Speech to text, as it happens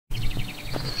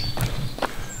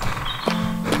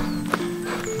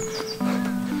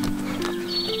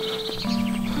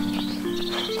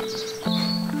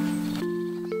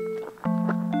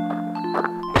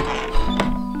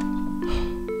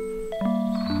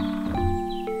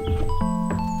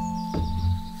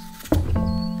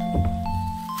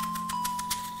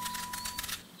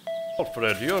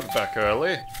Alfred, you're back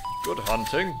early. Good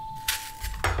hunting.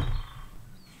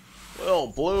 Well,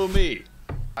 blow me.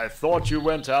 I thought you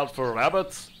went out for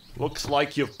rabbits. Looks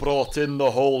like you've brought in the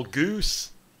whole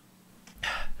goose.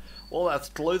 Well, that's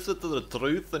closer to the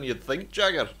truth than you'd think,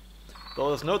 Jagger. Though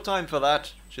there's no time for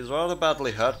that. She's rather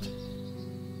badly hurt.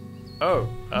 Oh,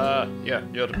 yeah,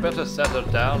 you'd better set her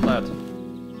down, lad.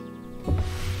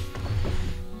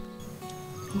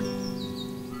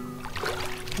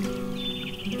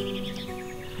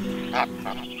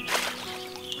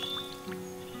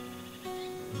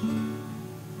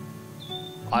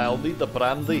 I'll need the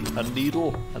brandy, a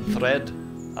needle, and thread,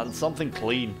 and something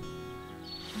clean.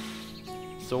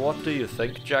 So what do you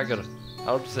think, Jagger?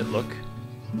 How does it look?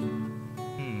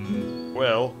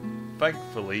 Well,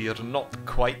 thankfully you're not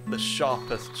quite the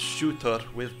sharpest shooter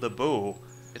with the bow.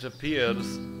 It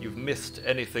appears you've missed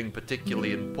anything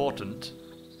particularly important.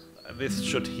 This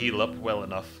should heal up well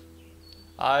enough.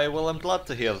 Aye, well, I'm glad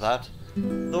to hear that.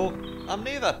 Though, I'm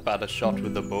nae that bad a shot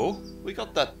with the bow. We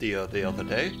got that deer the other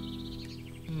day.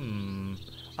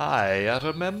 Aye, I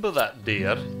remember that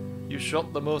deer. You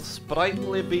shot the most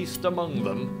sprightly beast among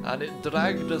them, and it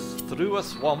dragged us through a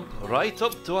swamp right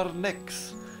up to our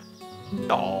necks.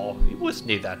 No, it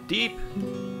wasn't that deep.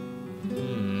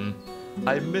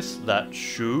 I missed that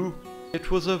shoe. It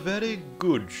was a very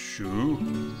good shoe.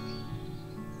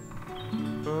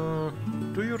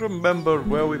 Do you remember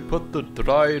where we put the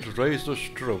dried razor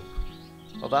strop?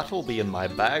 Well, that'll be in my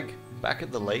bag, back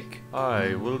at the lake.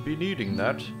 Aye, we'll be needing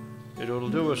that. It'll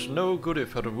do us no good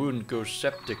if her wound goes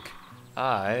septic.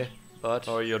 Aye, but...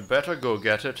 Oh, you'd better go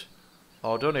get it.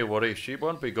 Oh, don't you worry, she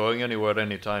won't be going anywhere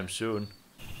anytime soon.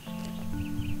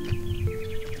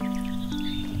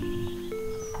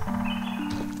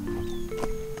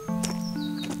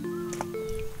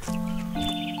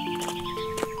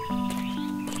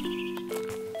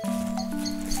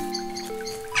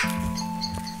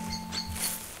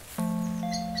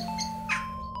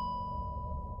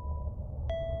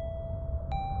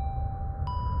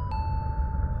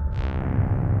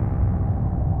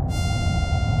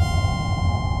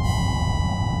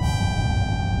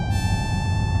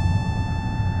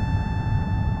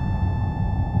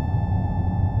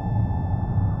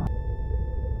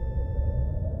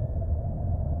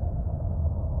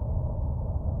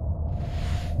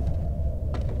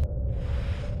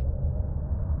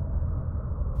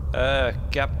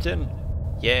 Captain?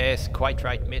 Yes, quite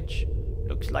right, Mitch.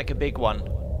 Looks like a big one.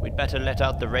 We'd better let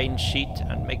out the range sheet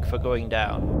and make for going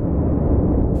down.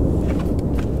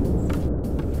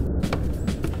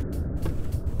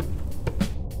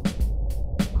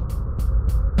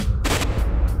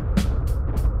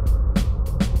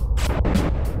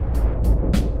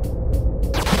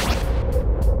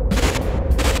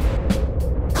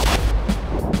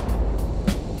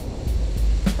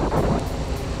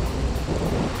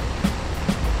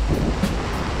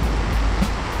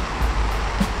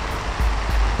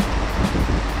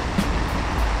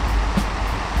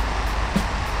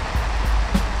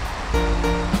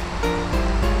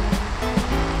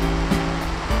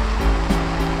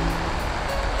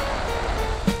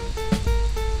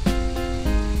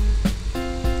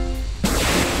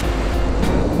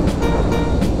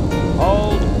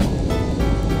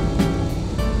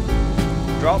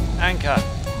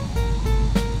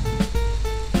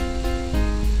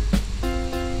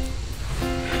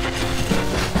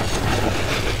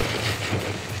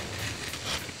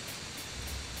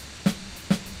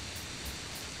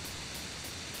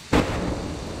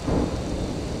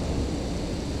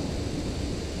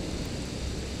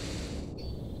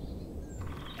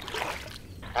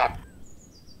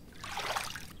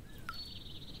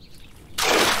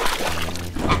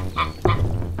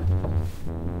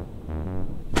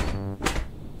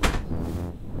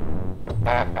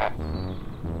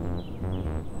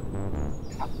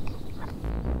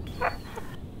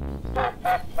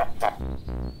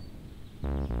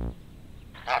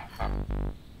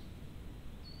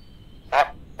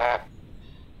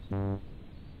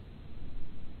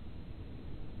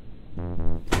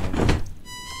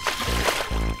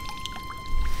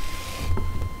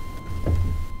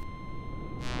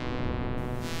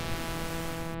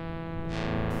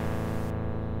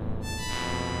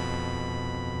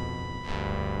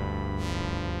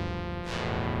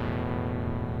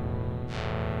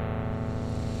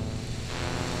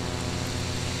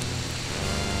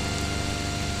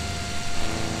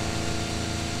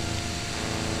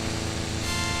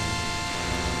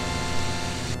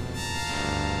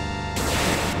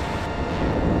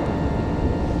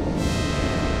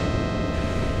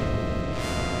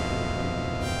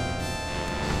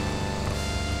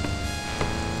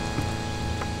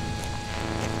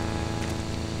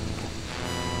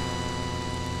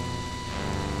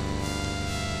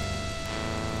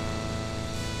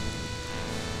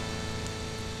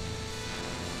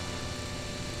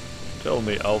 Tell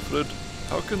me, Alfred,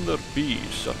 how can there be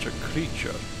such a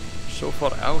creature so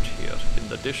far out here in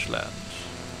the Dishlands?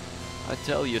 I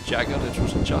tell you, Jagger, it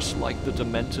was just like the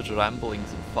demented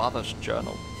ramblings in Father's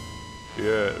journal.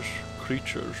 Yes,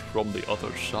 creatures from the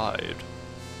other side.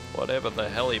 Whatever the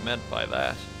hell he meant by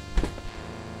that.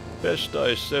 Best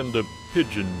I send a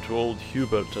pigeon to old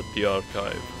Hubert at the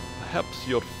archive. Perhaps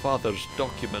your father's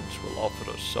documents will offer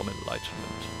us some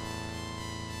enlightenment.